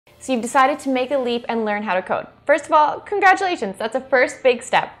So you've decided to make a leap and learn how to code. First of all, congratulations, that's a first big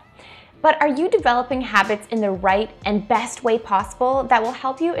step. But are you developing habits in the right and best way possible that will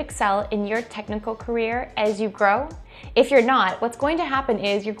help you excel in your technical career as you grow? If you're not, what's going to happen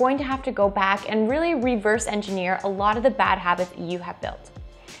is you're going to have to go back and really reverse engineer a lot of the bad habits you have built.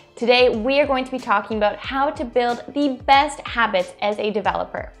 Today, we are going to be talking about how to build the best habits as a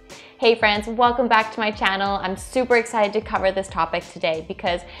developer. Hey friends, welcome back to my channel. I'm super excited to cover this topic today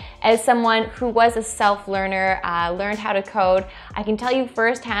because as someone who was a self-learner, learned how to code, I can tell you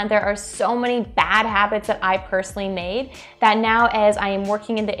firsthand there are so many bad habits that I personally made that now as I am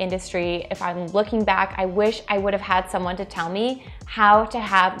working in the industry, if I'm looking back, I wish I would have had someone to tell me how to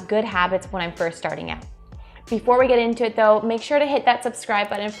have good habits when I'm first starting out. Before we get into it though, make sure to hit that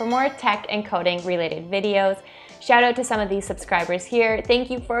subscribe button for more tech and coding related videos. Shout out to some of these subscribers here. Thank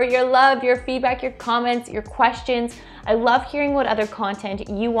you for your love, your feedback, your comments, your questions. I love hearing what other content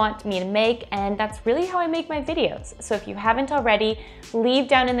you want me to make, and that's really how I make my videos. So if you haven't already, leave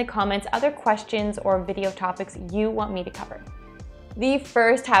down in the comments other questions or video topics you want me to cover. The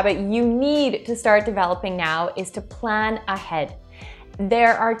first habit you need to start developing now is to plan ahead.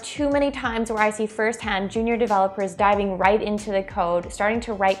 There are too many times where I see firsthand junior developers diving right into the code, starting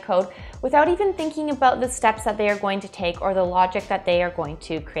to write code without even thinking about the steps that they are going to take or the logic that they are going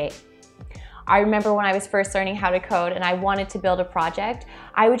to create. I remember when I was first learning how to code and I wanted to build a project,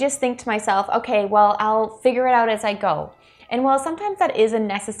 I would just think to myself, okay, well, I'll figure it out as I go. And while sometimes that is a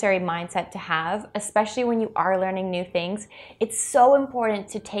necessary mindset to have, especially when you are learning new things, it's so important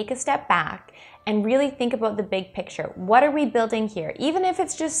to take a step back and really think about the big picture. What are we building here? Even if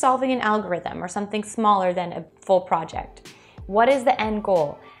it's just solving an algorithm or something smaller than a full project. What is the end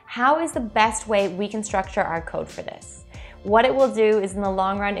goal? How is the best way we can structure our code for this? What it will do is in the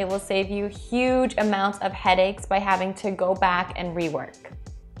long run, it will save you huge amounts of headaches by having to go back and rework.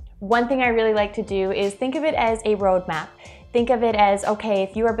 One thing I really like to do is think of it as a roadmap. Think of it as, okay,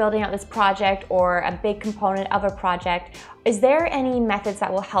 if you are building out this project or a big component of a project, is there any methods that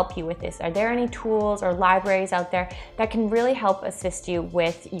will help you with this? Are there any tools or libraries out there that can really help assist you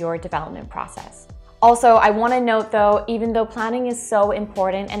with your development process? Also, I want to note though, even though planning is so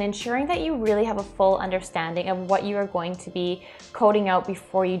important and ensuring that you really have a full understanding of what you are going to be coding out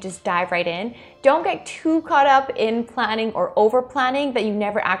before you just dive right in, don't get too caught up in planning or over planning that you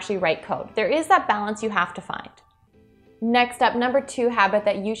never actually write code. There is that balance you have to find. Next up, number 2 habit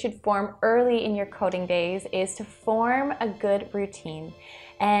that you should form early in your coding days is to form a good routine.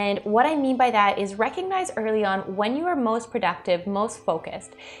 And what I mean by that is recognize early on when you are most productive, most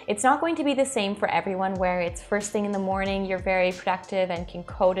focused. It's not going to be the same for everyone where it's first thing in the morning, you're very productive and can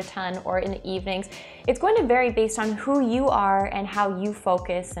code a ton, or in the evenings. It's going to vary based on who you are and how you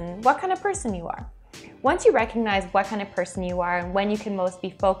focus and what kind of person you are. Once you recognize what kind of person you are and when you can most be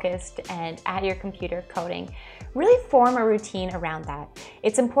focused and at your computer coding, really form a routine around that.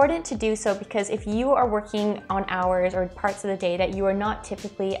 It's important to do so because if you are working on hours or parts of the day that you are not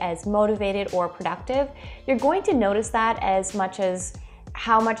typically as motivated or productive, you're going to notice that as much as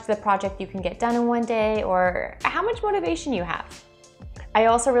how much of the project you can get done in one day or how much motivation you have. I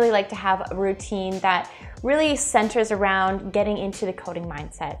also really like to have a routine that really centers around getting into the coding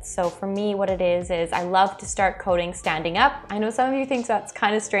mindset. So for me, what it is I love to start coding standing up. I know some of you think that's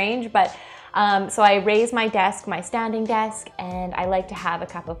kind of strange, but so I raise my desk, my standing desk, and I like to have a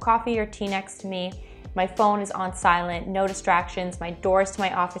cup of coffee or tea next to me. My phone is on silent, no distractions, my doors to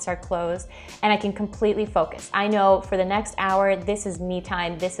my office are closed, and I can completely focus. I know for the next hour, this is me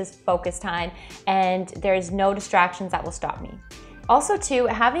time, this is focus time, and there's no distractions that will stop me. Also too,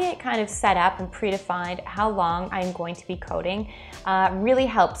 having it kind of set up and predefined how long I'm going to be coding really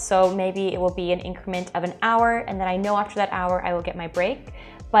helps. So maybe it will be an increment of an hour, and then I know after that hour I will get my break.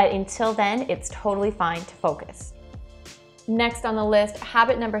 But until then, it's totally fine to focus. Next on the list,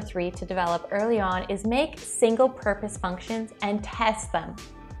 habit number 3 to develop early on is make single purpose functions and test them.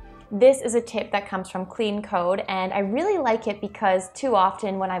 This is a tip that comes from Clean Code, and I really like it because too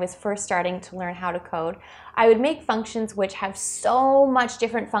often when I was first starting to learn how to code, I would make functions which have so much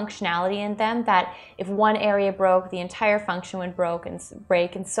different functionality in them that if one area broke, the entire function would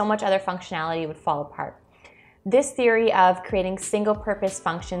break and so much other functionality would fall apart. This theory of creating single-purpose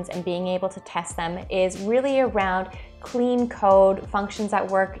functions and being able to test them is really around clean code, functions that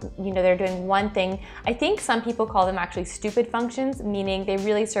work, they're doing one thing. I think some people call them actually stupid functions, meaning they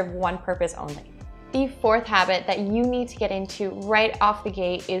really serve one purpose only. The 4th habit that you need to get into right off the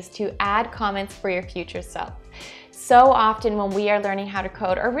gate is to add comments for your future self. So often when we are learning how to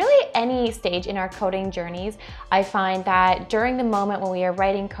code, or really any stage in our coding journeys, I find that during the moment when we are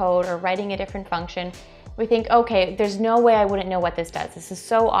writing code or writing a different function, We think, okay, there's no way I wouldn't know what this does. This is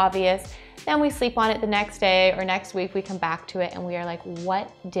so obvious. Then we sleep on it the next day or next week, we come back to it and we are like,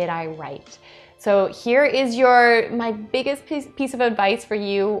 what did I write? So here is my biggest piece of advice for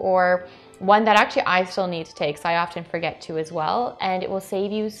you, or one that actually I still need to take, so I often forget to as well, and it will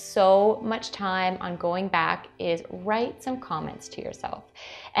save you so much time on going back, is write some comments to yourself.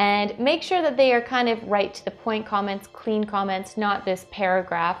 And make sure that they are kind of right to the point comments, clean comments, not this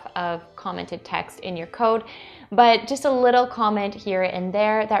paragraph of commented text in your code, but just a little comment here and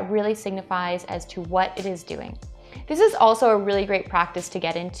there that really signifies as to what it is doing. This is also a really great practice to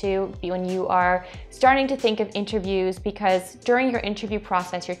get into when you are starting to think of interviews, because during your interview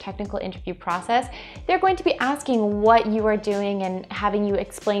process, your technical interview process, they're going to be asking what you are doing and having you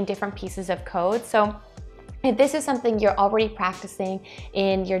explain different pieces of code. So if this is something you're already practicing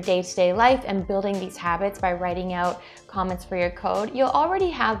in your day-to-day life and building these habits by writing out comments for your code, you'll already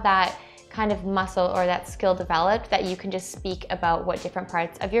have that kind of muscle or that skill developed that you can just speak about what different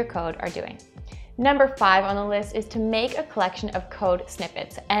parts of your code are doing. Number 5 on the list is to make a collection of code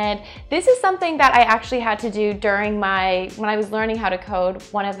snippets. And this is something that I actually had to do when I was learning how to code.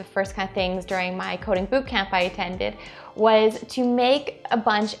 One of the first kind of things during my coding bootcamp I attended was to make a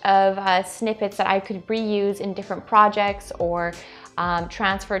bunch of snippets that I could reuse in different projects or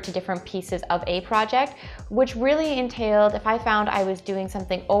transfer to different pieces of a project, which really entailed, if I found I was doing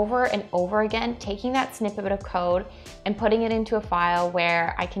something over and over again, taking that snippet of code and putting it into a file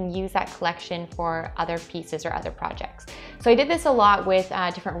where I can use that collection for other pieces or other projects. So I did this a lot with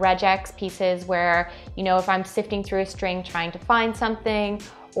different regex pieces where, you know, if I'm sifting through a string trying to find something,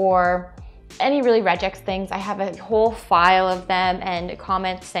 or any really regex things, I have a whole file of them and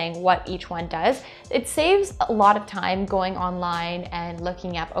comments saying what each one does. It saves a lot of time going online and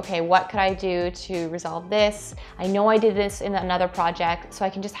looking up, okay, what could I do to resolve this? I know I did this in another project, so I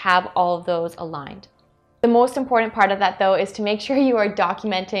can just have all of those aligned. The most important part of that, though, is to make sure you are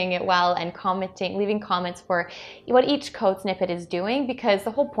documenting it well and leaving comments for what each code snippet is doing, because the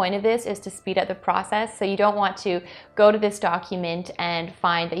whole point of this is to speed up the process. So you don't want to go to this document and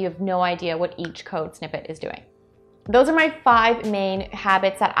find that you have no idea what each code snippet is doing. Those are my 5 main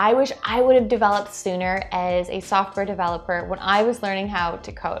habits that I wish I would have developed sooner as a software developer when I was learning how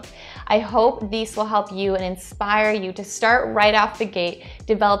to code. I hope these will help you and inspire you to start right off the gate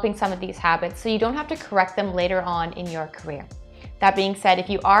developing some of these habits so you don't have to correct them later on in your career. That being said, if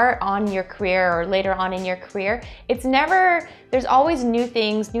you are on your career or later on in your career, there's always new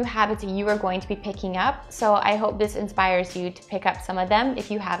things, new habits that you are going to be picking up. So I hope this inspires you to pick up some of them if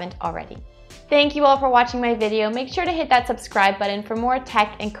you haven't already. Thank you all for watching my video. Make sure to hit that subscribe button for more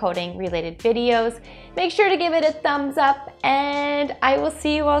tech and coding related videos. Make sure to give it a thumbs up, and I will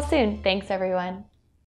see you all soon. Thanks, everyone.